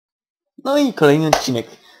No i kolejny odcinek.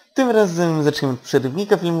 Tym razem zaczniemy od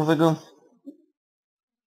przerywnika filmowego.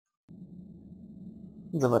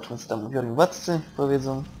 Zobaczmy, co tam mówią władcy,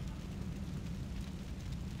 powiedzą.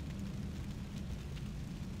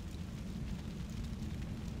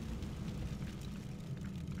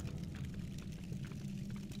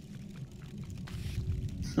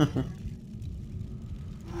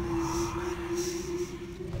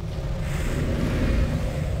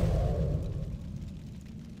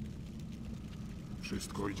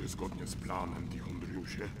 Wszystko idzie zgodnie z planem,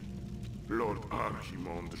 Dichondriusie. Lord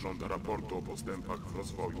Archimond żąda raportu o postępach w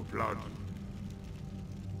rozwoju plagi.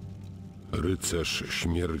 Rycerz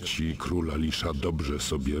śmierci króla Lisza dobrze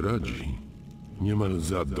sobie radzi. Niemal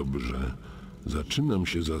za dobrze. Zaczynam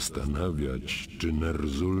się zastanawiać, czy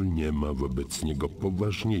Ner'zhul nie ma wobec niego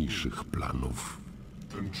poważniejszych planów.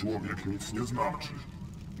 Ten człowiek nic nie znaczy.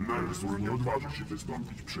 Ner'zhul nie odważy się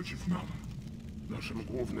wystąpić przeciw nam. Naszym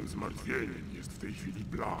głównym zmartwieniem jest w tej chwili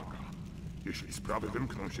plaga. Jeśli sprawy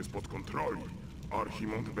wymkną się spod kontroli,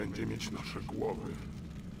 Archimond będzie mieć nasze głowy.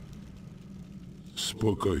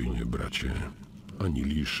 Spokojnie, bracie. Ani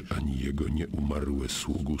Lisz, ani jego nieumarłe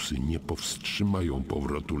sługusy nie powstrzymają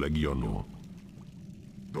powrotu Legionu.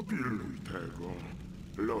 Dopilnuj tego.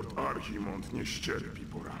 Lord Archimond nie ścierpi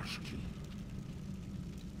porażki.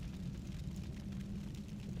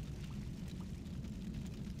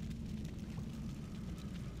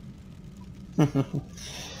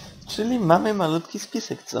 Czyli mamy malutki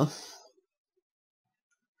spisek, co?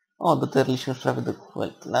 O, dotarliśmy prawie do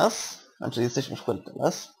Quel'Talas. Znaczy, jesteśmy w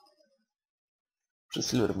Quel'Talas. Przy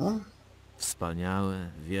Silver Moon.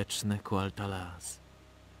 Wspaniałe, wieczne Quel'Talas.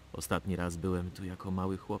 Ostatni raz byłem tu jako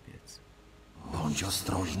mały chłopiec. Bądź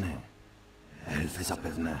ostrożny. Elfy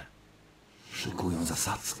zapewne szykują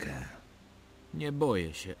zasadzkę. Nie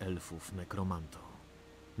boję się elfów, nekromanto.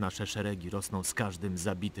 Nasze szeregi rosną z każdym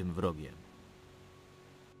zabitym wrogiem.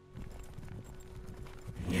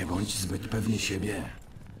 Nie bądź zbyt pewny siebie,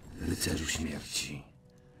 rycerzu śmierci.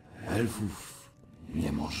 Elfów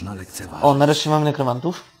nie można lekceważyć. O, nareszcie mamy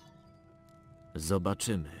nekromantów.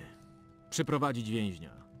 Zobaczymy. Przyprowadzić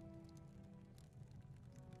więźnia.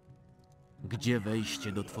 Gdzie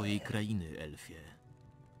wejście do twojej krainy, elfie?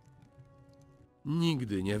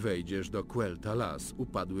 Nigdy nie wejdziesz do Quel'Talas,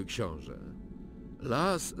 upadły książę.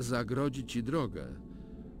 Las zagrodzi ci drogę,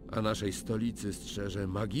 a naszej stolicy strzeże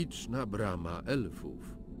magiczna brama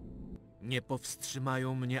elfów. Nie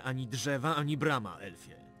powstrzymają mnie ani drzewa, ani brama,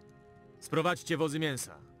 elfie. Sprowadźcie wozy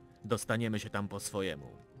mięsa. Dostaniemy się tam po swojemu.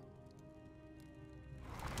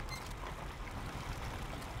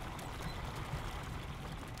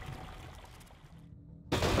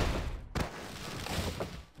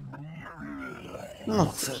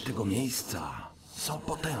 Moce tego miejsca są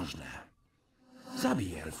potężne.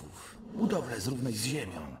 Zabij elfów. Budowlę zrównaj z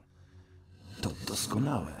ziemią. To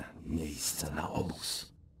doskonałe miejsce na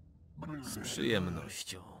obóz. Z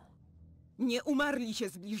przyjemnością. Nieumarli się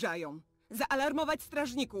zbliżają. Zaalarmować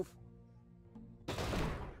strażników.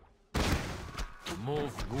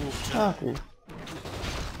 Mów, głupcze. Okej.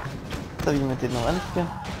 Stawimy jedną elfkę.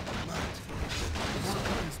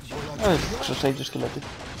 No jest, skrzeszajcie szkielety.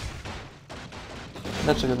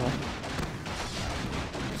 Dlaczego nie?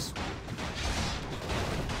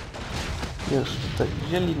 Już tutaj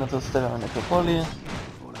wzięli, no to stawiamy nekropolię.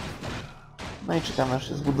 No i czekamy, aż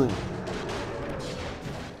się zbuduje.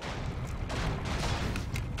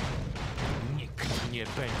 Nikt nie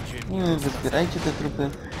będzie Wyzbierajcie te trupy.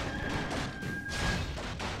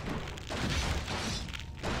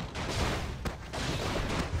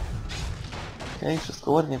 Okej,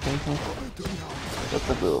 wszystko ładnie, pięknie. Co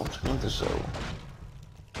to było? Przeklęty szał.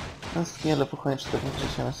 Następnie pochłania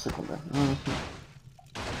 43 na sekundę.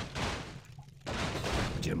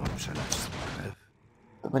 Gdzie mam przelać krew?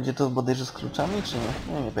 To będzie to bodajże z kluczami, czy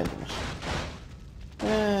nie? Nie pamiętam już.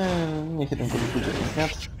 Niech jeden kogoś pójdzie w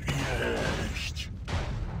zwiat.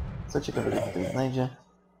 Co ciekawego tutaj znajdzie?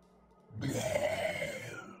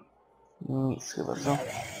 Nic chyba, co?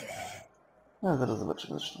 No zaraz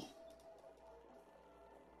zobaczymy zresztą.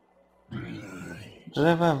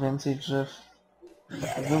 Drzewa, więcej drzew.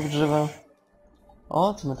 Znów drzewa.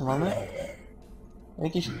 O, co my tu mamy?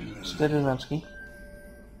 Jakieś 4 znaczki.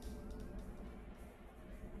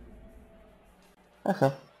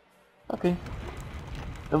 Aha. Okej.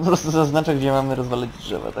 To po prostu zaznacza, gdzie mamy rozwalić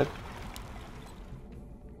drzewa, tak?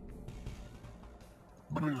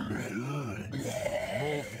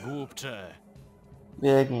 Mów, głupcze.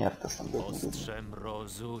 Biegnij, Artas tam biegnie. Ostrze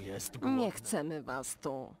mrozu jest Nie głodne. chcemy was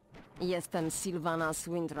tu. Jestem Sylvanas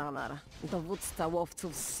Windrunner, dowódca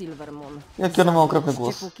łowców z Silver Moon. Jaki ona ma okropny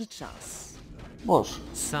Załóżcie głos. póki czas. Boż.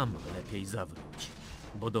 Sam lepiej zawróć.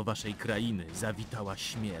 bo do waszej krainy zawitała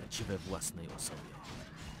śmierć we własnej osobie.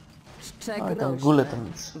 Oj, tam góle to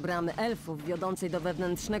nic. Bramy elfów wiodącej do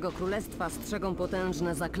wewnętrznego królestwa strzegą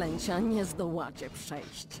potężne zaklęcia. Nie zdołacie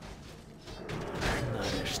przejść.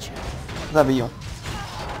 Nareszcie. Zabiję.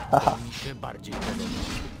 Haha. Mi się bardziej podoba.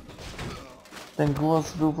 Ten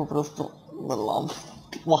głos był po prostu...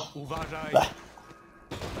 Uważaj!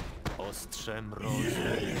 Ostrze mrozu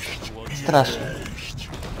jest głodne. Strasznie.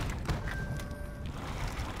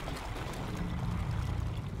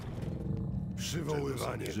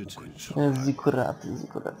 Przywoływanie ukończone. Zikuraty.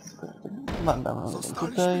 Badam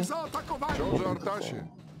tutaj. Książę Artasie,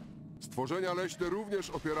 stworzenia leśne również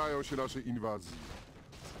opierają się naszej inwazji.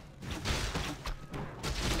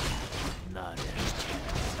 Nareszcie.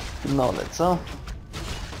 No ale co?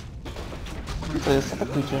 To jest,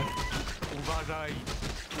 atakujcie. Uważaj!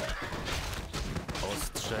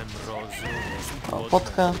 Ostrze mrozu jest O, głodne.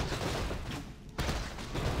 potka.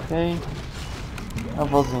 Okej. A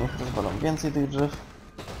wozy niech pozwolą więcej tych drzew.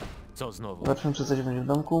 Co znowu? Zobaczymy, czy coś będzie w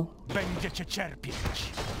domku. Będziecie cierpieć!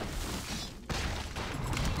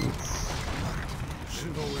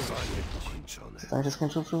 Przywoływanie ukończone. Tam się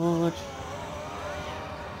skończył przywoływać.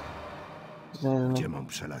 Gdzie mam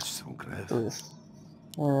przelać swą krew? Tu jest.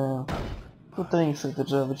 Tutaj niech sobie te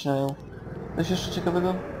drzewa wycinają. Coś jeszcze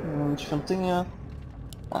ciekawego? Świątynia.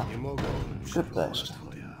 Nie mogę. Krypta jeszcze.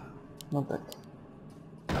 Twoja. No tak.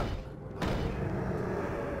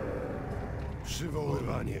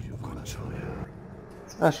 Przywoływanie ukończone.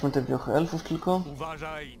 Sprawdźmy te wiochy elfów tylko.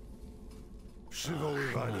 Uważaj!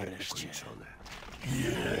 Przywoływanie Nareszcie. ukończone.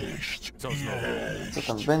 Co znowu? Co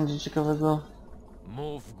tam będzie ciekawego?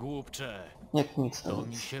 Mów, głupcze! Jak nic To to mi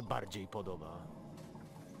nic. się bardziej podoba.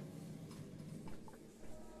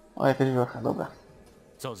 O, jakaś wiocha, dobra.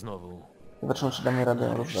 Co znowu? Zobaczymy, czy damy radę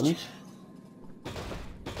ją rozwalić.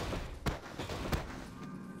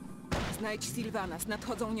 Znajdź Sylvanas,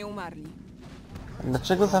 nadchodzą nieumarli.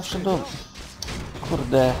 Dlaczego zawsze do...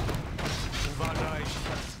 Kurde. Uważaj!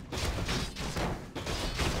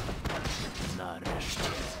 Nareszcie.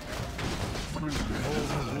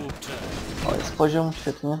 Mów, głupcze! O, jest poziom,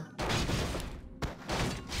 świetnie.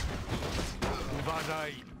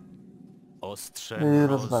 Uważaj! Ostrze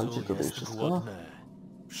rozwalcie mrozu tutaj jest wszystko. głodne.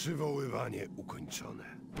 Przywoływanie ukończone.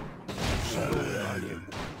 Przywoływanie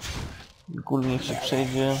Gul niech się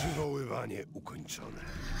przejdzie. Przywoływanie ukończone.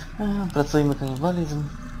 Pracujmy kanibalizm.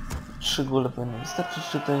 3 góle powinny wystarczyć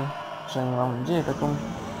tutaj. Przynajmniej mam nadzieję taką.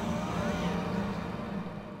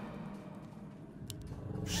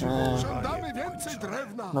 Żądamy więcej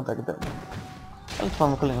drewna! No tak, dobra. Ale tu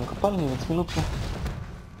mamy kolejną kopalnię, więc milutko.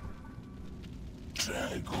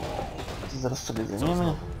 To zaraz sobie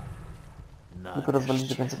zajmiemy. Tylko rozwalić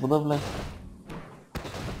do końca budowlę.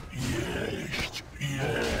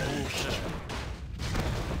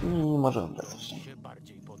 I możemy wracać. Mi się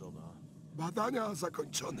bardziej podoba. Badania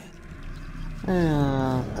zakończone.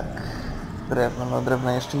 Tak. Drewno, no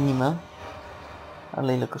drewna jeszcze nie ma.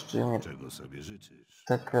 Ale ile kosztuje mnie Czego sobie życzysz?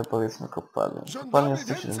 taka, powiedzmy, kopalnia? Żądamy Kopalnia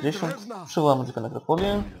więcej 170. drewna. Przyłamy tylko na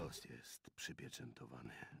nekropolię. Los jest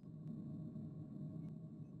przypieczętowany.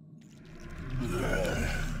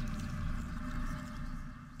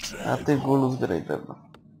 A ty, Gulu, zbieraj drewno.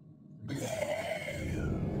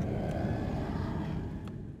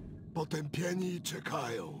 Potępieni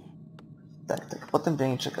czekają. Tak, potem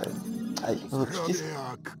pięknie czekają. Aj, zły przycisk. Robię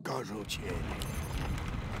jak każą cień.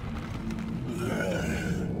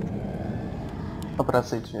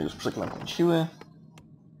 Opracujcie już przeklętą siły.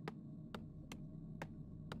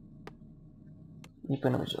 Nie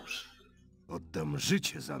powinno być dobrze. Oddam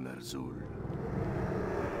życie za Nerzul.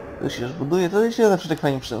 To się już buduje, to się zawsze tak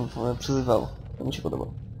fajnie przyzywało. To mi się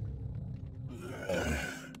podobało.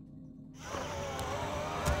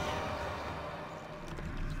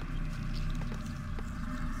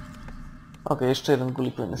 Okej, jeszcze jeden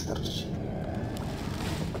guli powinien starczyć.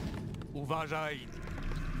 Uważaj!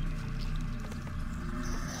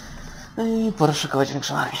 I pora szykować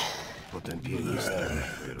większą armię. Potępieni stare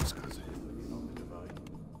twoje rozkazy.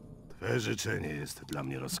 Twe życzenie jest dla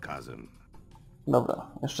mnie rozkazem.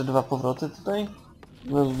 Dobra, jeszcze 2 powroty tutaj.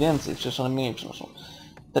 No więcej, przecież one mniej przynoszą.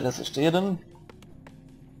 Teraz jeszcze jeden.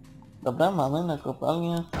 Dobra, mamy na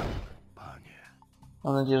kopalnię. Panie.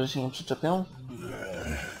 Mam nadzieję, że się nie przyczepią.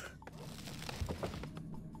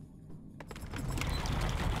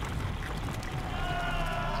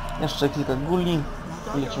 Jeszcze kilka guli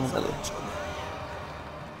i lecimy dalej.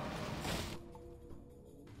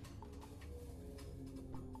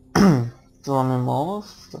 Tu mamy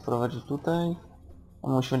most, to prowadzi tutaj. A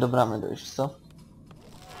musimy do bramy dojść, co?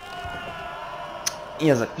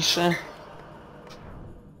 Ja zapiszę.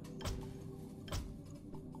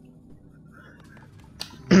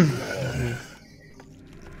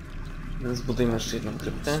 Zbudujmy jeszcze jedną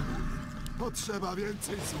kryptę. Potrzeba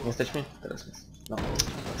więcej złota. Jesteśmy? Teraz jest. No.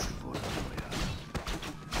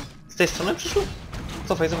 Z tej strony przyszło?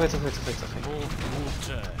 Cofaj.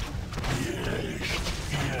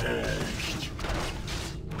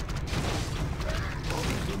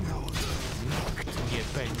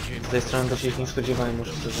 Z tej strony to się ich nie spodziewałem,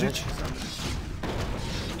 muszę przyznać.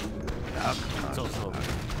 Co znowu?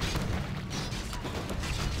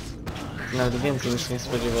 Nawet więcej niż się nie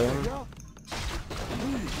spodziewałem.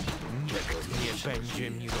 Nie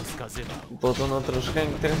będzie mi rozkazywał. Bo to no troszkę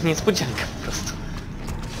teraz niespodzianka po prostu.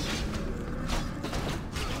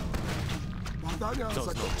 Badania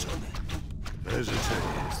zakończone.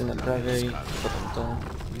 Ty naprawiaj, potem to...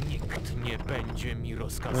 Nikt nie będzie mi No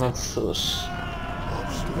rozkazywał. cóż...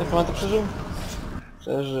 Jak pan to przeżył?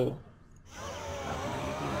 Przeżył.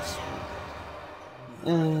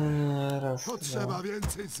 Raz, Potrzeba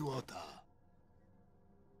więcej złota.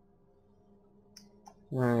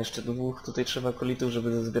 no, jeszcze dwóch. Tutaj trzeba kolitów,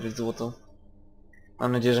 żeby zbierać złoto.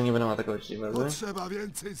 Mam nadzieję, że nie będą atakować tej bazy. Potrzeba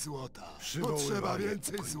więcej złota. Potrzeba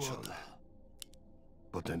więcej złota.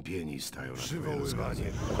 Potępieni stają na twoje rozkazy.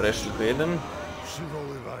 Dobra, jeszcze tylko jeden.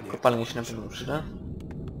 Przywoływanie. Kopalnia się na pewno przyda.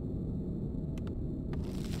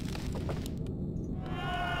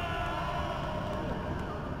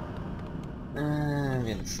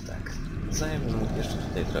 Więc tak. Co ja bym mógł jeszcze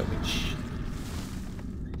tutaj zrobić?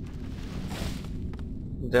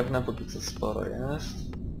 Drewna póki co sporo jest.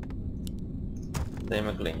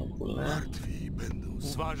 Dajemy kolejną kulę. Martwi będą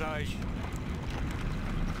Uważaj!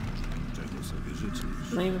 Czego sobie życzysz?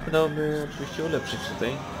 No i wypadałoby oczywiście ulepszyć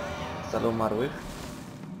tutaj salę umarłych.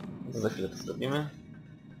 To za chwilę to zrobimy.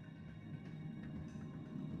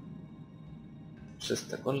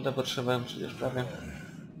 300 golda potrzeba, czyli już prawie.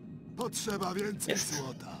 Potrzeba więcej Jest.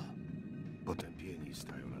 złota. Potępieni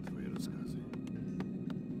stają na twoje rozkazy.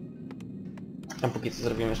 A póki co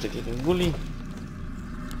zrobimy jeszcze kilka guli.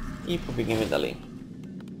 I pobiegniemy dalej.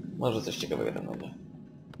 Może coś ciekawego tam będzie.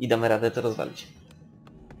 I damy radę to rozwalić.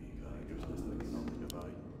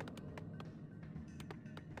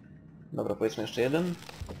 Dobra, powiedzmy jeszcze jeden.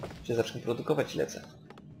 Się zacznie produkować i lecę.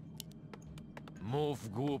 Mów,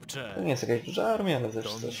 głupcze! To nie jest jakaś duża armia, ale To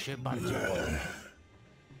też mi coś. się bardziej podoba.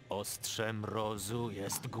 Ostrze mrozu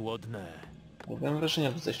jest głodne. Nie miałem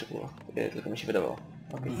wrażenia, że coś tu było. Tylko mi się wydawało.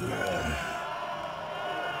 Okej.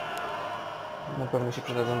 Na pewno się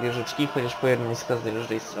przydadzą wieżyczki, chociaż po jednej z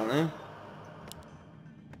każdej strony.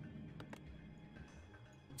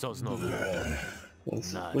 Co znowu?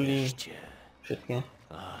 Więc kuli. Nareszcie. Świetnie.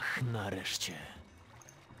 Ach, nareszcie.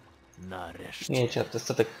 Nareszcie. Nie, to jest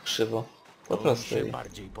to tak krzywo. Po To mi prostu. się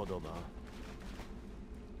bardziej podoba.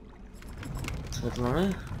 Co my tu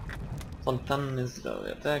mamy? Fontanny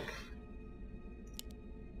zdrowia, tak?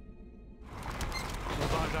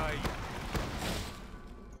 Uważaj!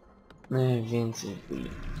 Więcej kuli.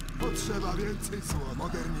 Potrzeba więcej złota.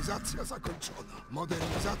 Modernizacja zakończona.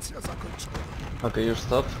 Modernizacja zakończona. Okej, już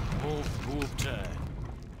stop. Mów, głupcze!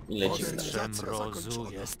 I lecimy dalej. Ostrze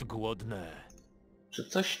mrozu jest głodne. Czy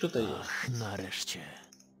coś tutaj jest? Ach, nareszcie.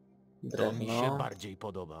 To mi się Drewno, bardziej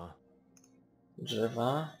podoba.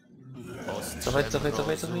 drzewa. Ostrze Cofaj.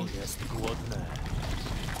 mrozu jest głodne.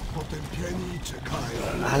 Potępieni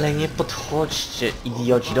czekają. Ale nie podchodźcie,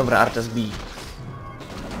 idioci. Dobra, Artes bij.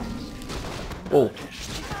 O,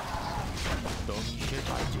 To mi się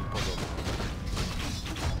bardziej podoba.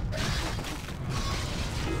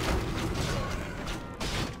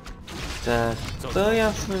 tak. To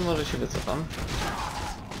ja w sumie może się wycofam.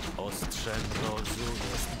 Ostrze mrozu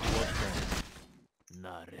jest głodne.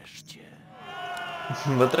 Nareszcie.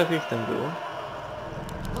 Bo trochę ich tam było.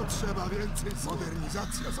 Potrzeba więcej złota.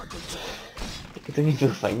 Modernizacja zakończona. Takie to nie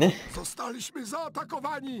było fajne. Zostaliśmy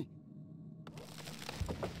zaatakowani.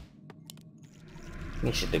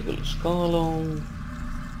 Niech się tego szkolą.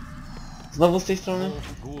 Znowu z tej strony?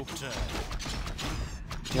 Mów, głupcze!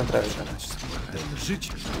 Naprawię to.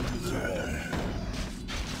 Życie.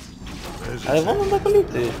 Ale wolno na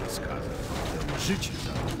kolity. Życie.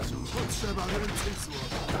 Potrzeba więcej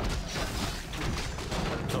złota.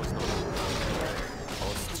 Co znowu?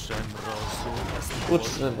 Ostrze mrozu jest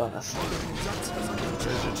Uczciwa nas.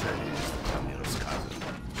 Życzenie jest dla mnie rozkazem.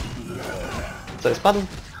 Co jest padł?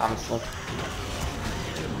 Hamstwo.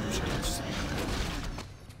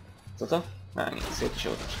 Co to? A nie, sobie to się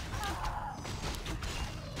udarzy.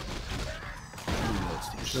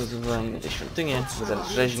 Przyzywajmy te świątynie,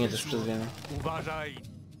 zaraz rzeźnie też przyzwiemy. Uważaj!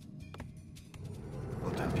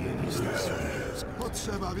 Potępieni stają na twoje rozkazy.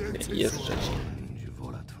 Potrzeba więcej Jest złota. rzeźnie. Będzie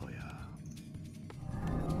wola twoja.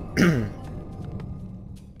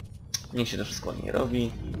 Niech się to wszystko nie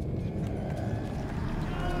robi.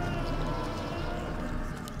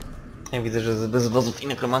 Ja widzę, że bez wozów i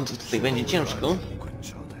nekromantów tutaj będzie ciężko.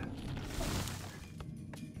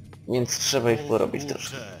 Więc trzeba ich porobić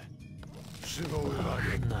troszkę.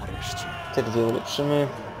 Nareszcie. Te dwie ulepszymy.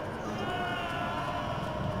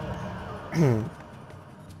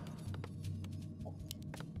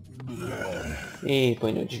 I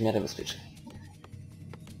powinno być w miarę bezpiecznie.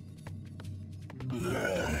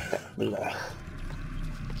 Tak, blach.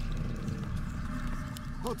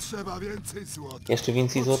 Potrzeba więcej złota. Jeszcze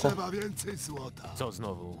więcej złota? Potrzeba więcej złota. Co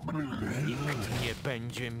znowu? Nikt nie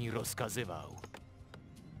będzie mi rozkazywał.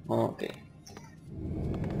 Okej.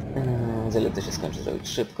 Zaletę się skończy zrobić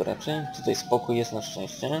szybko raczej. Tutaj spokój jest na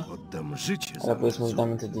szczęście. Oddam życie Ale powiedzmy, że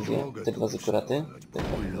damy te dwa zakuraty.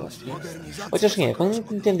 Chociaż nie, jak oni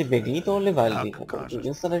tędy biegli, to olewali.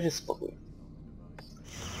 Więc na razie spokój.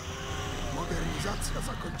 Modernizacja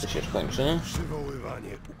zakończona. To się już kończy.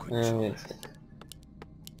 Przywoływanie ukończone. Więc tak.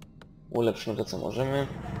 Ulepszymy to, co możemy.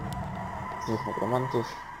 Z dwóch nekromantów.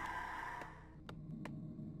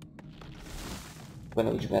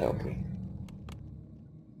 Powinno być w miarę okej.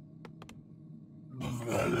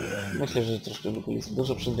 Myślę, że troszkę wykulis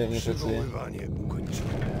dużo przy drewnie pracuje.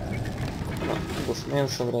 No, głos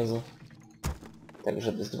mięsa od razu. Tak,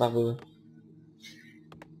 żeby z dwa były.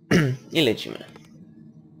 I lecimy.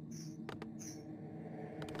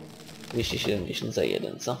 270 za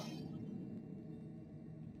jeden, co?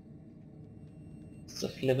 Za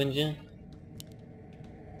chwilę będzie?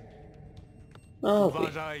 No okej.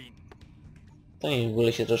 Uważaj, To i w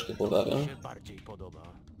ogóle się troszkę pobawią. mi się bardziej podoba.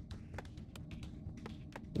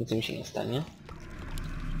 Nic mi się nie stanie.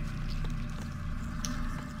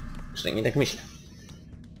 Przynajmniej tak myślę.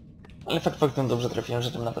 Ale fakt faktem dobrze trafiłem,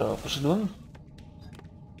 że tam na prawo poszedłem.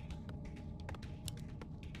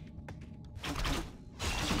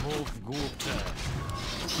 Mów głupcze.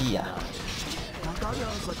 Ja. Badania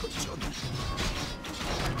zakończone.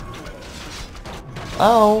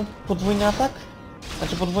 Au! Podwójny atak?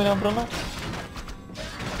 Znaczy podwójna obrona?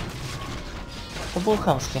 To było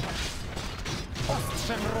chamskie.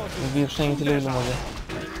 Mówię przynajmniej tyle, ile mogę.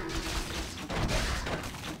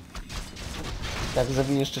 Tak,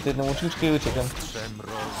 zabiję jeszcze tę jedną łuczniczkę i uciekam.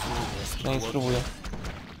 Przynajmniej spróbuję.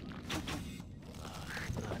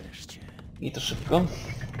 Nareszcie. I to szybko.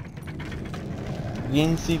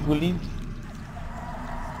 Więcej guli.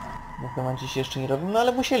 Nekromanci się jeszcze nie robią, no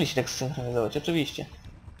ale musieli się tak zsynchronizować, oczywiście.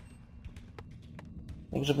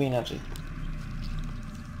 Jak żeby inaczej.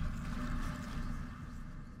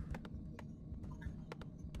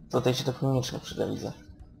 Tutaj się to koniecznie przyda, widzę.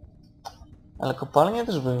 Ale kopalnie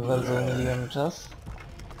też by bardzo umiliłem czas.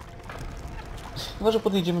 Chyba, że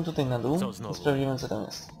podjedziemy tutaj na dół i sprawdzimy, co tam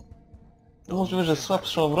jest. Możliwe, że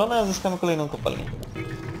słabszą obronę, a zyskamy kolejną kopalnię.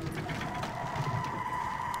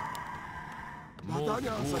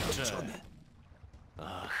 Badania zakończone.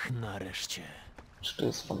 Ach, nareszcie. Czy to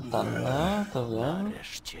jest fontanna? To wiem.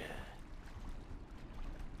 Nareszcie.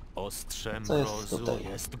 Ostrze Co jest mrozu tutaj?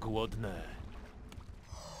 jest głodne.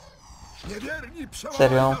 Niewierni przełamali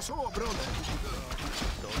Serio? naszą obronę.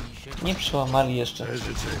 Nie przełamali jeszcze.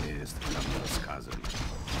 Życzenie jest dla mnie rozkazem.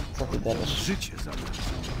 Co ty gadasz? Życie za mną.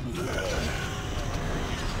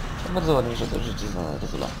 To bardzo ładnie, że to życie znane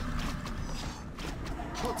Rezula.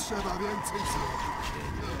 Potrzeba więcej złota.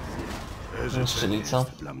 Zniszczyli, co?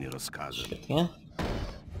 Dla mnie rozkazem. Świetnie.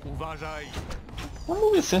 Uważaj. No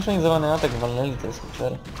mówię, synchronizowany atak walnęli, to jest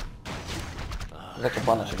super.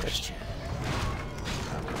 Zakopana się wreszcie.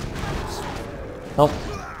 No,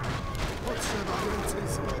 Potrzeba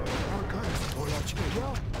więcej złota. Jaka jest wola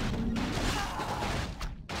cienia?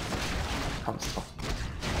 chamstwo.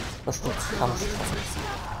 Po prostu Potrzeba chamstwo. więcej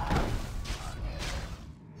złota.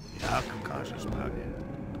 Jak każesz, panie.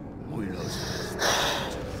 Mój los jest.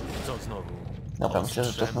 Co znowu? Dobra, myślę,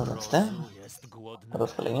 że czas na zemstę. Jest głodne.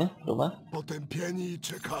 Rozpalenie, próba. Potępieni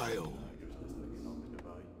czekają.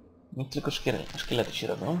 Niech tylko szkielety się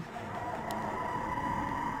robią.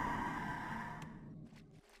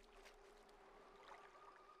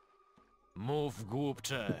 Mów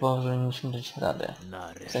głupcze. Powinniśmy dać radę. W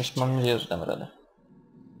Nareszcie. sensie mam nadzieję, że dam radę.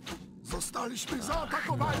 Zostaliśmy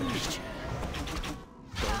zaatakowani.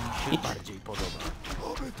 To mi się bardziej podoba.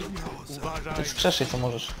 Oby to miało sens. Uważaj. Skrzeszaj co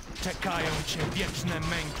możesz. Czekają cię wieczne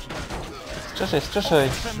męki. Skrzeszaj, skrzeszaj.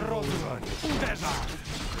 Przemrozu. Uderza.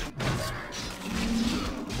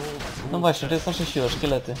 No właśnie, to jest nasza siła,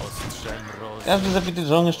 szkielety. Ostrze mrozu. Każdy zabity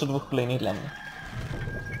żołnierz to dwóch kolejnych dla mnie.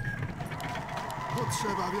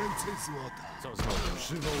 Potrzeba więcej złota. Co znowu?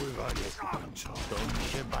 Przywoływanie ukończone. To mi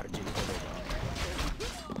się bardziej podoba.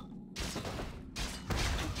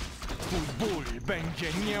 Twój ból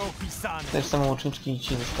będzie nieopisany. Też same łuczniczki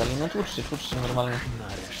ci zostali. No tłuczcie normalnie.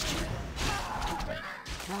 Nareszcie.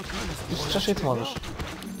 I strzeszyć możesz.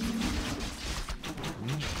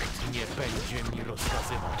 Nikt nie będzie mi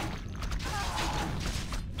rozkazywał.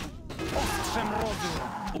 Ostrzem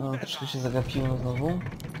rodu! No, troszkę się zagapiłem znowu.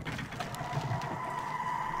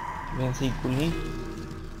 Więcej kuli.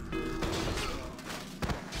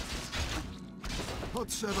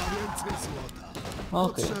 Potrzeba więcej złota.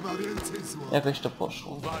 Okej, Potrzeba więcej złota. jakoś to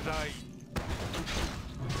poszło. Uważaj!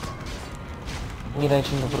 Nie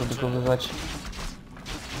dajcie mi wyprodukowywać.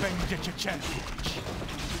 Będziecie cierpieć!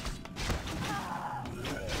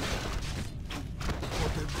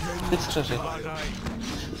 Ty strzeszyj. Uważaj!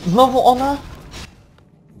 Znowu ona?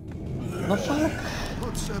 No fuck.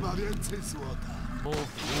 Potrzeba więcej złota. Mów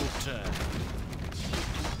głupcze!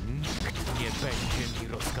 Nikt nie będzie mi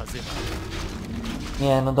rozkazywał.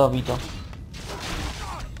 Nie, no dobij to.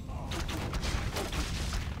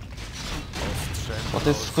 Ostrzem Bo to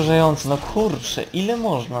jest wkurzające, no kurczę, ile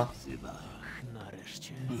można?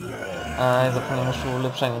 nareszcie. A, ja zapomniałem już o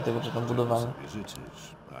ulepszeniu tego, czy tam budowaniu.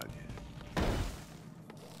 Życzysz, panie.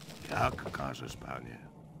 Jak każesz, panie.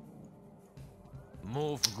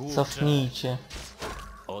 Mów głupcze! Cofnijcie.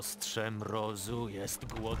 Ostrze mrozu jest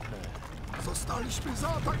głodne. Zostaliśmy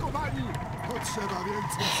zaatakowani. Potrzeba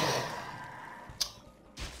więcej złota.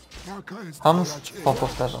 Jaka jest Hamstwo,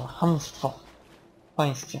 powtarzam. Hamstwo.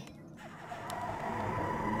 Pańskie.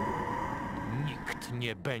 Nikt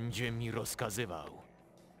nie będzie mi rozkazywał.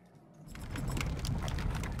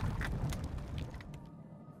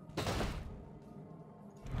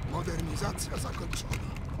 Modernizacja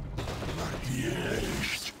zakończona.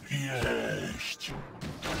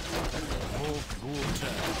 Mów głupcze!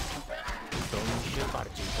 To mi się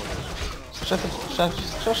bardziej podoba.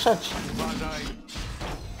 Strzeszać. Uważaj!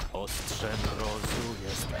 Ostrze mrozu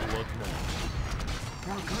jest głodne.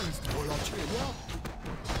 Jaka jest wola cienia?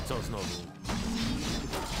 Co znowu?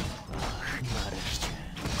 Ach, nareszcie.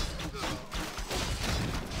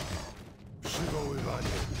 Przywoływanie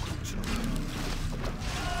ukończone.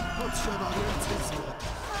 Potrzeba więcej złota.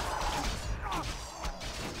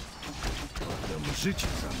 Oddam życie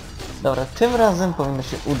za nas. Dobra, tym razem powinno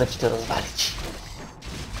się udać to rozwalić.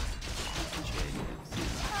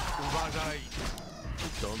 Uważaj!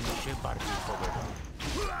 To mi się bardziej podoba.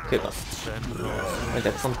 Chyba. Ostrze mrozu. Tak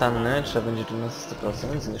jak fontannę trzeba będzie tu na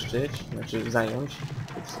 100% zniszczyć, znaczy zająć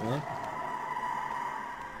w sumie.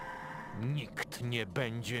 Nikt nie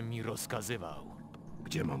będzie mi rozkazywał.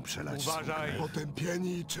 Gdzie mam przelać Uważaj!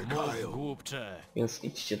 Potępieni Mów czekają. głupcze! Więc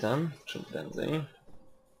idźcie tam, czym prędzej.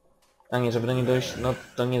 A nie, żeby do niej dojść, no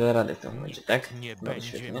to nie da rady w tym momencie, tak? Nie No będzie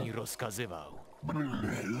świetnie. mi rozkazywał.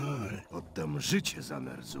 Oddam życie za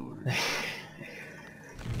Nerzul.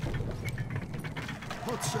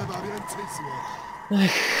 Potrzeba więcej złota.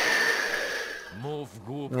 Mów Nie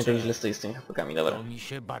głupcze! tak źle stoi z tymi chłopakami, dobra. To mi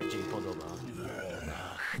się bardziej podoba.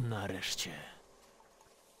 Ach, nareszcie.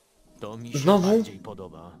 To mi się Znowu? bardziej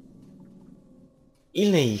podoba.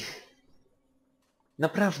 Ile ich?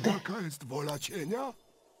 Naprawdę? Jaka jest wola cienia?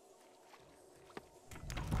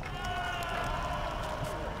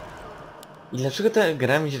 I dlaczego ta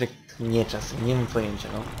gra mi się tak nie czasem? Nie mam pojęcia,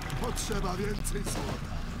 no. Potrzeba więcej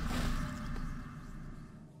złota.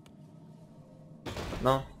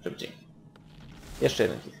 No, szybciej. Jeszcze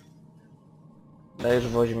jeden kit. Dajesz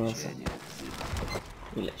woź mięso.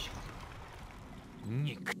 I leć.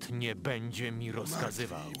 Nikt nie będzie mi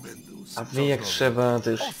rozkazywał. A wy jak trzeba, to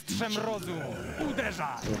już Ostrze mrozu!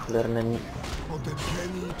 Uderzaj! tym cholernym...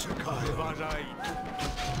 Potępieni czekają. Uważaj!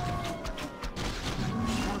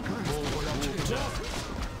 Jaka jest wola cienia?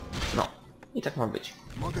 No. I tak ma być.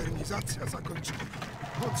 Modernizacja zakończona.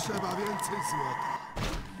 Potrzeba więcej złota.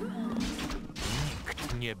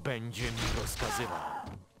 Nikt nie będzie mi rozkazywał.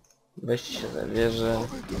 Weźcie się za wieżę.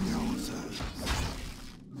 Oby to miało sens.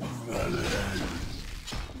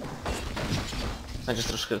 Chociaż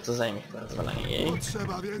troszkę to zajmie chyba rozwalanie jej.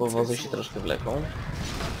 Potrzeba więcej Bo wozy się złota. troszkę wleką.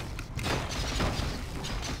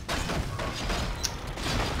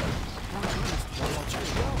 Wola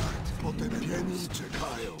cienia? Potępieni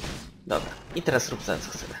czekają. Dobra. I teraz rób co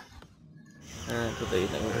chcemy. Tutaj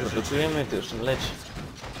jednak produkujemy, to już tam leci.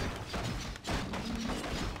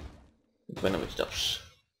 I powinno być dobrze.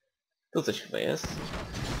 Tu coś chyba jest.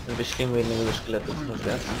 Wyślimy jednego ze szkieletów na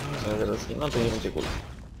świat. Zaraz nie, no to nie będzie kul.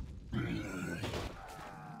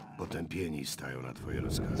 Potępieni stają na twoje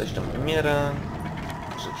rozkazy. Coś tam umiera.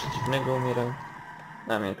 Czy przeciwnego umiera.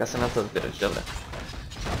 A, miałem kasę na to zbierać, dobra.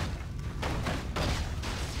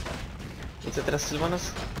 I co teraz,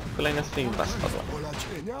 Sylvanas? Kolejna z twoich baz padła. Wola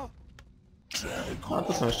cienia? A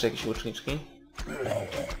tu są jeszcze jakieś łuczniczki.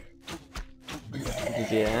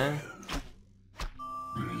 Dwie.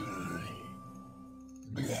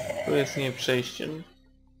 Tu jest nie przejście.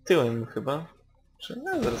 tyłem chyba. Czy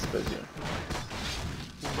no, zaraz sprawdzimy.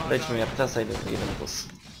 Wejdźmy jak tasa i do jeden boss.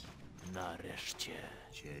 Nareszcie.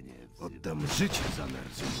 Oddam życie za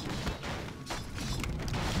Nerzul.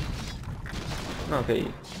 No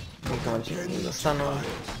okej. Komandzie nie dostaną.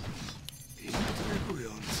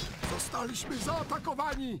 Intrygujące. Zostaliśmy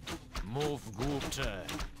zaatakowani! Mów, głupcze.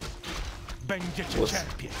 Będziecie Głos.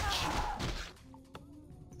 cierpieć.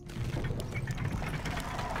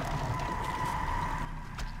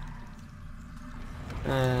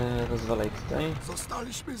 Rozwalaj tutaj.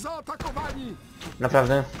 Zostaliśmy zaatakowani!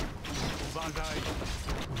 Naprawdę? Uważaj.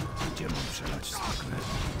 Gdzie mam przelać swą krew?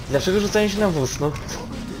 Dlaczego rzucają się na wóz? No,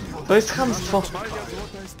 to jest chamstwo.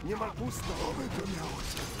 Niemal pusto. Oby to miało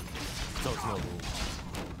sens. Co znowu?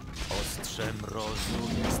 Ostrze mrozu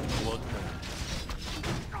jest głodne.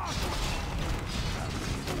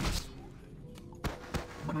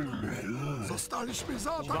 Zostaliśmy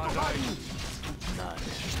zaatakowani!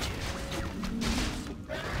 Nareszcie.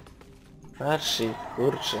 Patrzcie,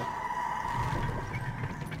 kurczę.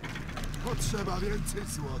 Potrzeba więcej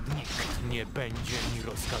złota. Nikt nie będzie mi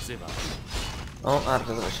rozkazywał. O,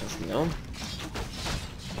 Arta właśnie zginął.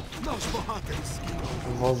 Nasz bohater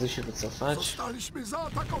zginął. Wozy się wycofać. Zostaliśmy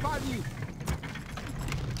zaatakowani!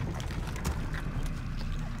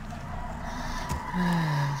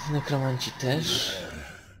 Nekromanci też.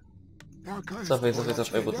 Jaka jest Cofaj, wola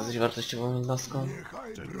cofaj, bo to cienia? jesteś wartościową jednostką.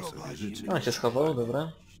 Niechaj prowadzi. No, się schował,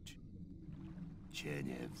 dobra.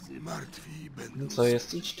 Cienie martwi będą. No co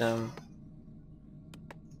jest? Idź tam.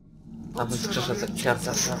 Aby wskrzeszać za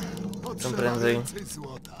Quel'Talasa. Tym Potrzeba prędzej. więcej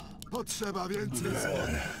złota. Potrzeba więcej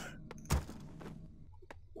złota.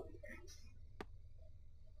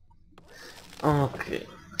 Okej.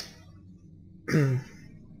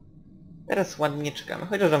 Teraz ładnie czekamy.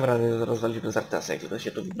 Chociaż dam radę rozwalić bez Artasa, jak tylko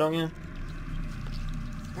się tu bronię.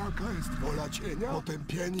 Jaka jest wola cienia?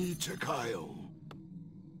 Potępieni czekają.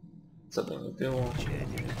 Co by nie było.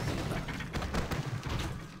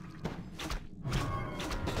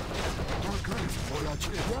 Jaka jest wola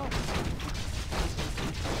cienia?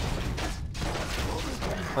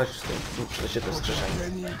 Chodź tu, przyda się to wskrzeszenie.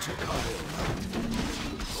 Potępieni czekają.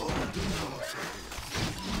 Oby to miało sens.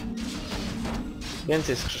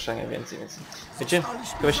 Więcej wskrzeszenia, więcej. Wiecie?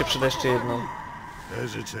 Chyba się przyda jeszcze jedno. Te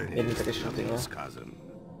życzenie Jedno takie świątynie. rozkazem.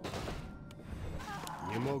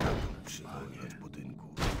 Nie mogę przywołać budynku.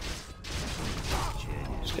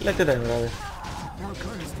 Szkielety dają radę.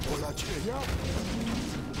 Jaka jest wola cienia?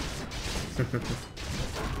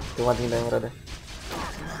 To ładnie dają radę.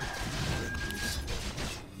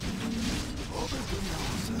 Oby to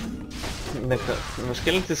miało sens. No,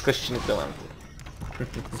 szkielety z kości nekromanty.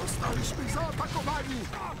 Zostaliśmy zaatakowani!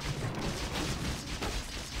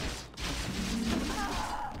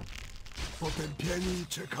 Potępieni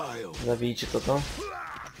czekają. Zabijcie to.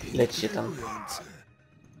 Lećcie tam. Intrygujące.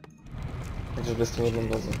 Chociażby z tym jednym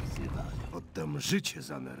wozem. Oddam życie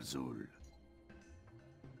za Nerzul.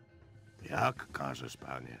 Jak każesz,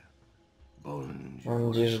 panie? Bądź. Mam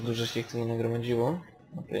nadzieję, że dużo się ich tu nie nagromadziło.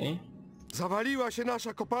 Okej. Zawaliła się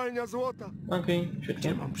nasza kopalnia złota. Okej, Gdzie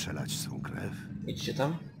świetnie. mam przelać swą krew? Idźcie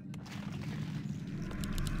tam.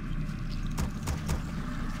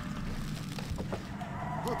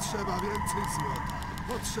 Potrzeba więcej złota.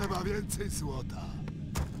 Potrzeba więcej złota.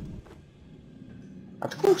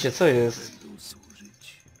 Atakujcie, co jest? Będą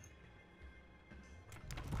służyć.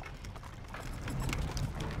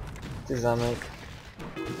 Ty zamek.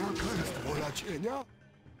 Jaka jest wola cienia?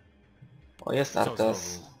 O, jest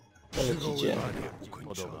Artas. To lecicie. Przywoływanie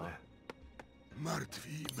ukończone.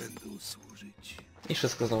 Martwi będą służyć. I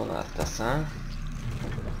wszystko znowu na Artasa.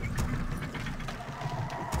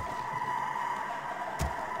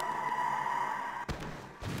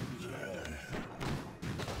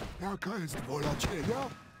 Jaka jest wola cienia?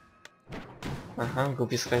 Aha,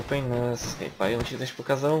 głupi Skype'y, no Skype'y mi się ktoś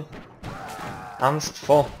pokazał.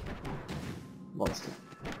 Hamstwo! Monstrum.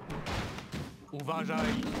 Uważaj.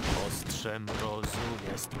 Ostrze mrozu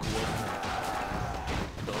jest głodne.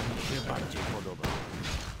 To mi się bardziej podoba.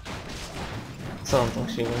 Co on tam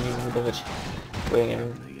chciał nie budować? Bo ja nie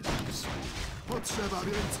wiem. Potrzeba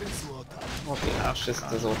więcej złota. Okej,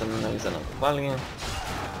 wszystko złote analiza nam kopalnię.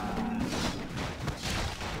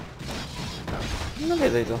 No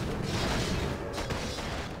wiedzaj to.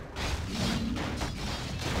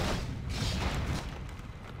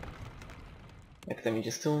 Jak tam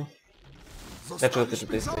idzie z tyłu? Dlaczego ty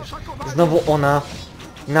tutaj stoisz? Znowu ona!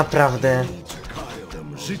 Naprawdę! Czekają.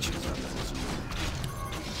 Dam życie za Nerzul.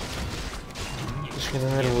 Już mnie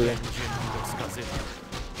denerwuje. Będzie mi rozkazywał.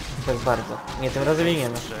 Tak bardzo. Nie, tym razem jej nie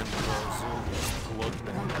ma. Ostrze mrozu jest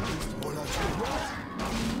głodne. Jaka jest wola cienia?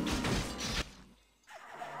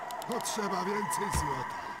 Potrzeba więcej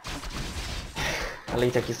złota. Ale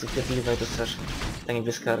i tak jest upierdliwa i to strasznie. Ta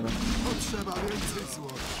niebieskarna. Potrzeba więcej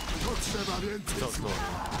złota. Potrzeba więcej złota.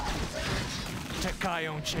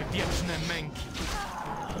 Czekają cię wieczne męki.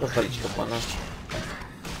 Rozwalić kapłana.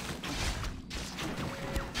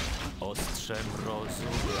 Ostrze mrozu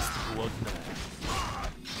jest głodne.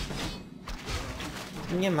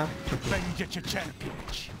 Nie ma. Będziecie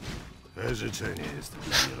cierpieć. Twe życzenie jest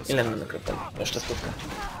Ile mamy nakropali? Jeszcze stówka.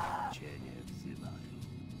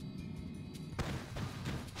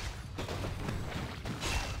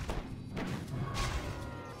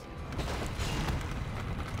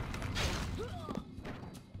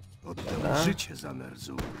 Oddam życie za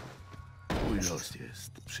Nerzul. Mój los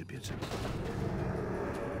jest przypieczony.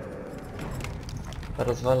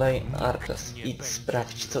 Rozwalaj Arkas. Idź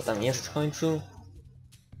sprawdź, co tam jest w końcu.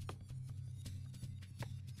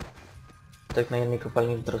 Tak na jednej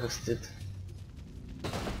kopalni trochę wstyd.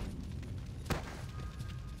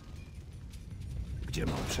 Gdzie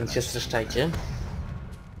mam Więc przelać? się streszczajcie.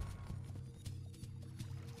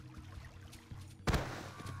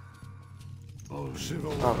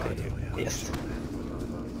 Okej, jest.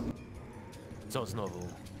 Co znowu?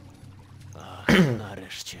 Ach,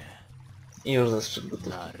 nareszcie. I już zastrzegł gotów.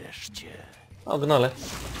 Nareszcie. O, gnole.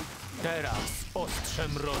 Teraz ostrze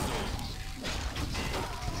mrozu.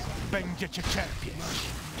 Będziecie cierpieć.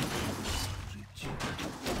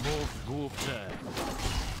 Mów głupcze.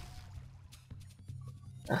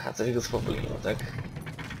 Aha, coś go spowolniło, tak?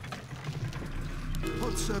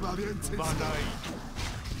 Potrzeba więcej złota. Badaj.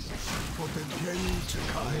 Potępieni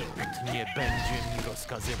czekają. Nikt nie będzie mi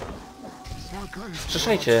rozkazywał. Taka jest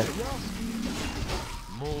Słyszajcie.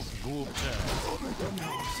 Mów głupcze.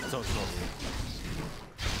 Co znowu?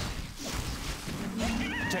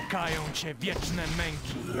 Czekają cię wieczne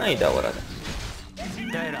męki. No i dało radę.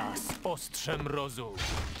 Teraz ostrze mrozu.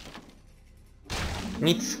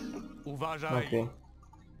 Nic. Uważaj. Okej.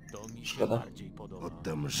 To mi się Szkoda. bardziej podoba.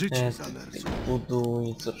 Oddam życie za Nerzul.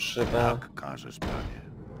 Buduj co trzeba. Jak każesz, panie.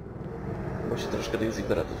 Bo się troszkę do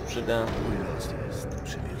Iziggoratów przyda. Mój los jest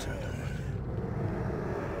przypieczony.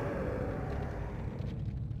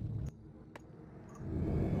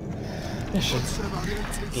 Potrzeba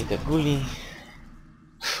więcej I te guli.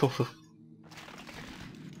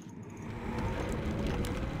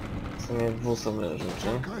 W sumie wóz leżący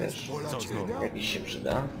też złota. jakiś się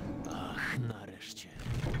przyda. Ach, nareszcie.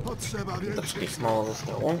 Potrzeba Troszkę więcej ich mało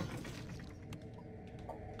zostało.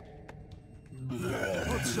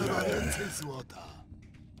 Potrzeba więcej złota.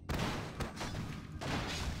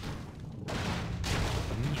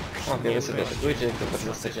 Okej, wy sobie atakujcie, jak to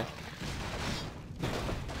bardzo chcecie.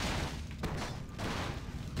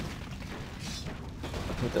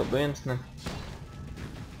 I to obojętne.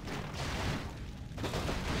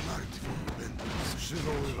 Martwi będą.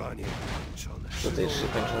 Przywoływanie kończone. Tutaj jeszcze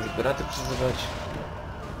kończą Iziggoraty przyzywać.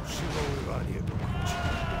 Przywoływanie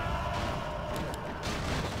dokończone.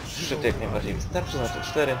 Szczyt jak najbardziej wystarczy, znaczy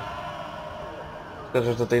 4. Tylko,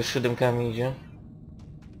 że tutaj z 7 idzie.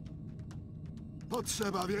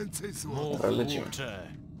 Potrzeba więcej złota. Mów Dobra, lecimy. głupcze.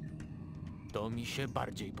 To mi się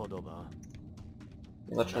bardziej podoba.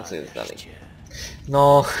 Zobaczmy co jest dalej. Nareszcie.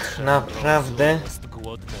 No, naprawdę? Jest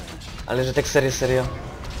głodne. Ale że tak serio?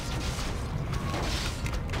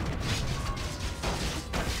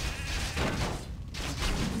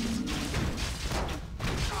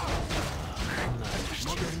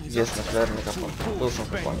 Gdzie jest nuklearny kapłan? Tu są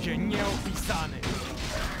kapłani. Będzie nieopisany.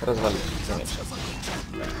 Rozwalić co miecz.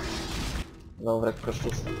 Dobra,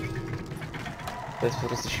 kosztów. To jest po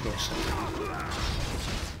prostu śmieszne.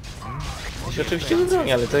 Ja się oczywiście nie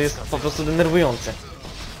broni, ale to jest po prostu denerwujące.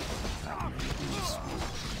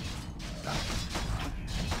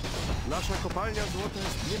 Nasza kopalnia złota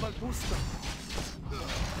jest niemal pusta.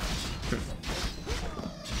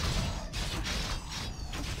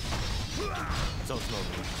 Co znowu?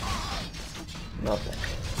 No tak.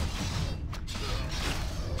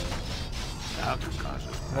 Jak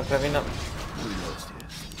każesz. No prawie na... Mój los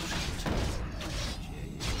jest przypieczony.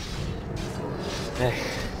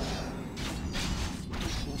 Ech.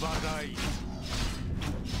 Uważaj.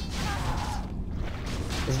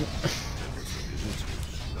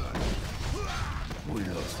 Mój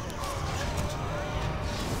los jest.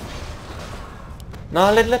 No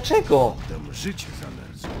ale dlaczego? Oddam życie za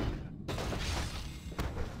Nerzul.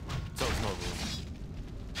 Co znowu?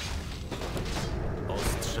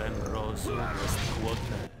 Ostrze mrozu jest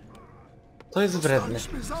głodne. To jest wredne.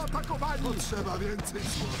 Zostaliśmy zaatakowani. Potrzeba więcej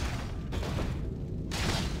złota.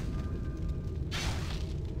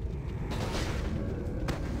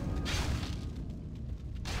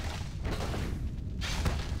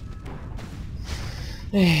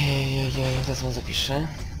 Ej, wezmę, zapiszę.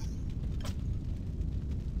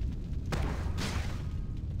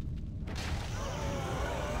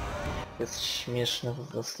 Jest śmieszne po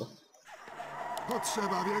prostu.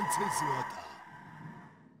 Potrzeba więcej złota.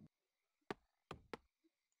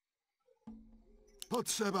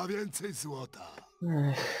 Potrzeba więcej złota.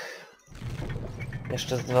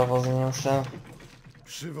 Jeszcze z 2 wozy mięsa.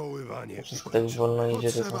 Przywoływanie. Wszystko tak wolno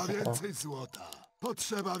idzie, to jest Potrzeba masakra. więcej złota.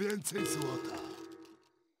 Potrzeba więcej złota.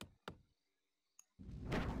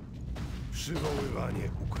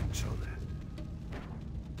 Przywoływanie ukończone.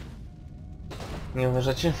 Nie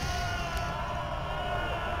uważacie?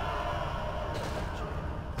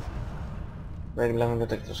 Bo jak dla mnie to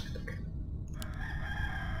tak troszkę tak.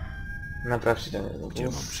 Naprawcie ten jeden Gdzie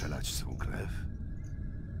mam głos. przelać swą krew?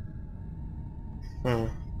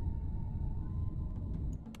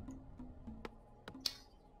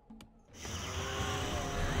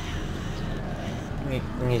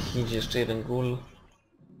 Niech idzie jeszcze jeden gól.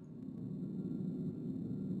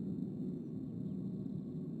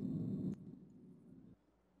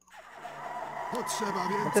 Potrzeba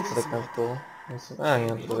A ty więcej co tak na złota. to? A nie,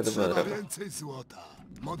 to dobra Potrzeba drewno. więcej złota.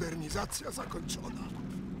 Modernizacja zakończona.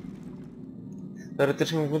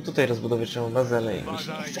 Teoretycznie mógłbym tutaj rozbudować czemu bazę, ale mi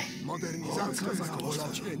się nie chce. Modernizacja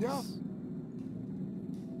zakończona.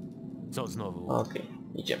 Co znowu? Okej,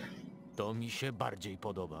 idziemy. To mi się bardziej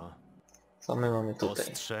podoba. Co my mamy tutaj?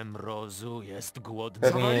 Ostrze mrozu jest głodny.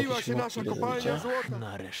 Pewnie Zawaliła jakieś się muki nasza do kopalnia zabicia. złota.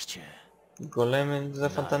 Nareszcie. Golemy za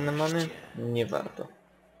fontannę mamy? Nie warto.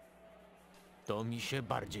 To mi się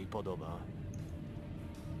bardziej podoba.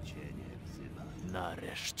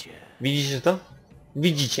 Nareszcie. Widzicie to?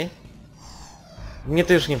 Widzicie? Mnie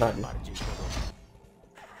to już nie bawi. Bardziej podoba.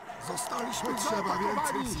 Zostaliśmy potrzeba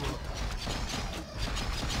więcej złota.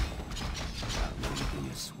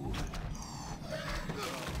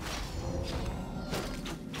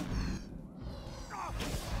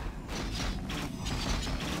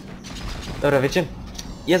 Dobra, wiecie?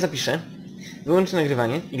 Ja zapiszę, wyłączę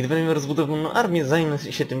nagrywanie i gdy będę miał rozbudowaną armię, zajmę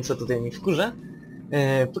się tym, co tutaj mi wkurza.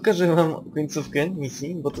 Pokażę wam końcówkę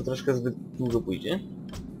misji, bo to troszkę zbyt długo pójdzie.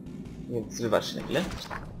 Więc wybaczcie na chwilę.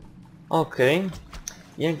 Okej.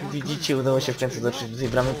 Jak widzicie, udało się w końcu dotrzeć do tej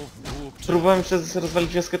bramy. Próbowałem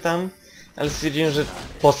rozwalić wioskę tam, ale stwierdziłem, że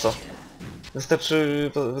po co?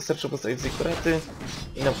 Wystarczy postawić tej kurety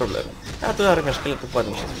i no problemy. A tu armia szkieletów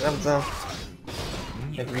ładnie się sprawdza.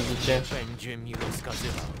 Jak widzicie. Będzie mi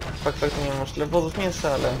rozkazywał. Fakt, nie mam już tyle wozów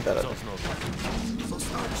mięsa, ale teraz. Co znowu?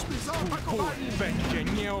 Zostaliśmy zaatakowani. Będzie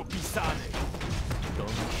nieopisany. To mi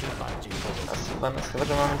się bardziej podoba. Chyba,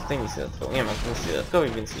 że mamy tutaj misję dodatkową. Nie ma misji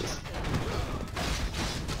dodatkowej, więc jest.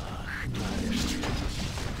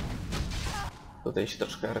 Tutaj się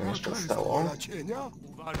troszkę armii jeszcze stało.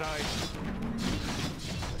 Uważaj.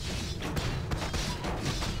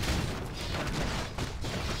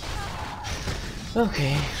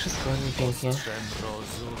 Okej, wszystko ładnie, pięknie. Ostrze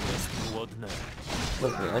mrozu jest głodne.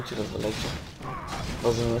 Rozwalajcie.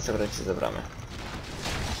 Wozy mięsa wreszcie za bramę.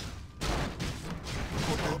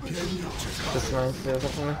 Wszyscy mamy tutaj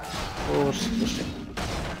oznaczone? Puszczcie.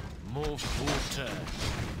 Mów włócze.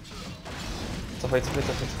 Cofaj.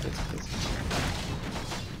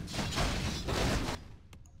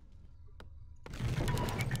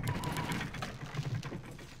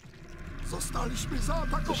 Zostaliśmy Coś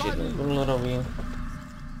zaatakowani. jeden górno robi.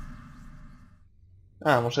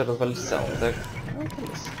 A, muszę rozwalić całą, tak? No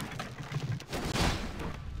to jest.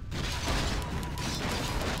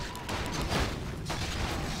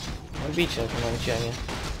 No bicie, to mam cianie.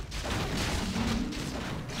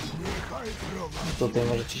 Tutaj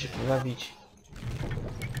możecie się pobawić.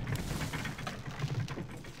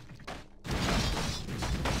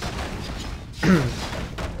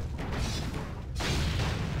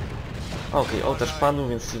 Okej, ołtarz padł,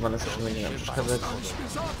 więc Sylvanas już nie będzie nam przeszkadzać.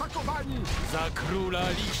 Za króla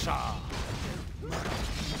Lisza.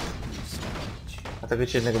 A tego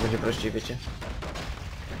ci jednego będzie prościej, wiecie?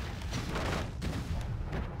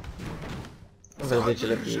 Zrobicie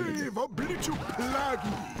lepiej. W obliczu plagi.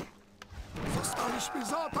 Zostaliśmy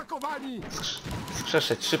zaatakowani.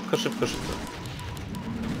 Skrzeszeć, szybko.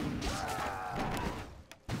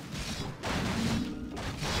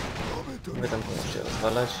 Wy tam możecie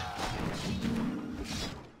rozwalać.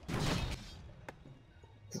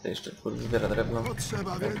 Tutaj jeszcze zbiera drewno.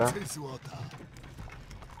 Potrzeba więcej złota.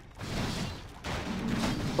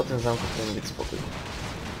 Po tym zamku powinien być spokój.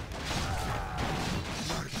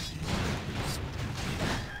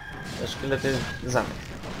 Te szkielety zamek.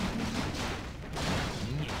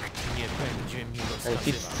 Nikt nie będzie mi rozkazywał.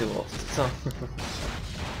 Elficcy łowcy, co?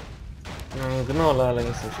 Gnola, ale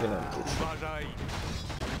nie są świadomi. Uważaj.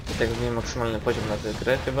 I tak zmienię maksymalny poziom na tę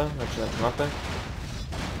grę chyba, znaczy na tę mapę.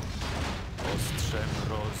 Ostrze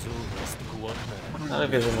mrozu jest głodne. Ale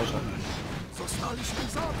wie, że można. Zostaliśmy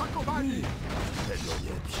zaatakowani! Tego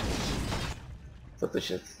nie Co to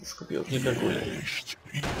się skupiło? Nie brakuje.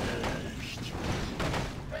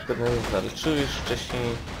 Pewnie walczył już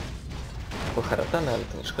wcześniej poharatane, ale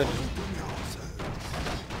to nie szkodzi.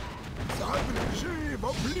 Żyje w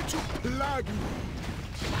obliczu plagi!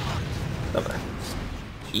 Dobra.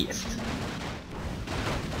 I jest.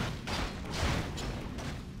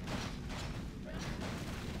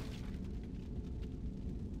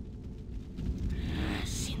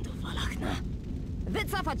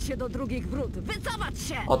 Wycofać się do drugich wrót! Wycofać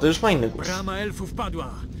się! O, to już ma inny głos. Brama elfów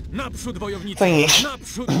padła! Naprzód wojownicy! Fajnie.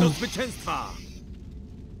 Naprzód do zwycięstwa!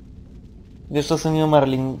 Wiesz, czasem nie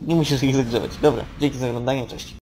umarli, nie musisz ich zagrzewać. Dobra, dzięki za oglądanie, cześć.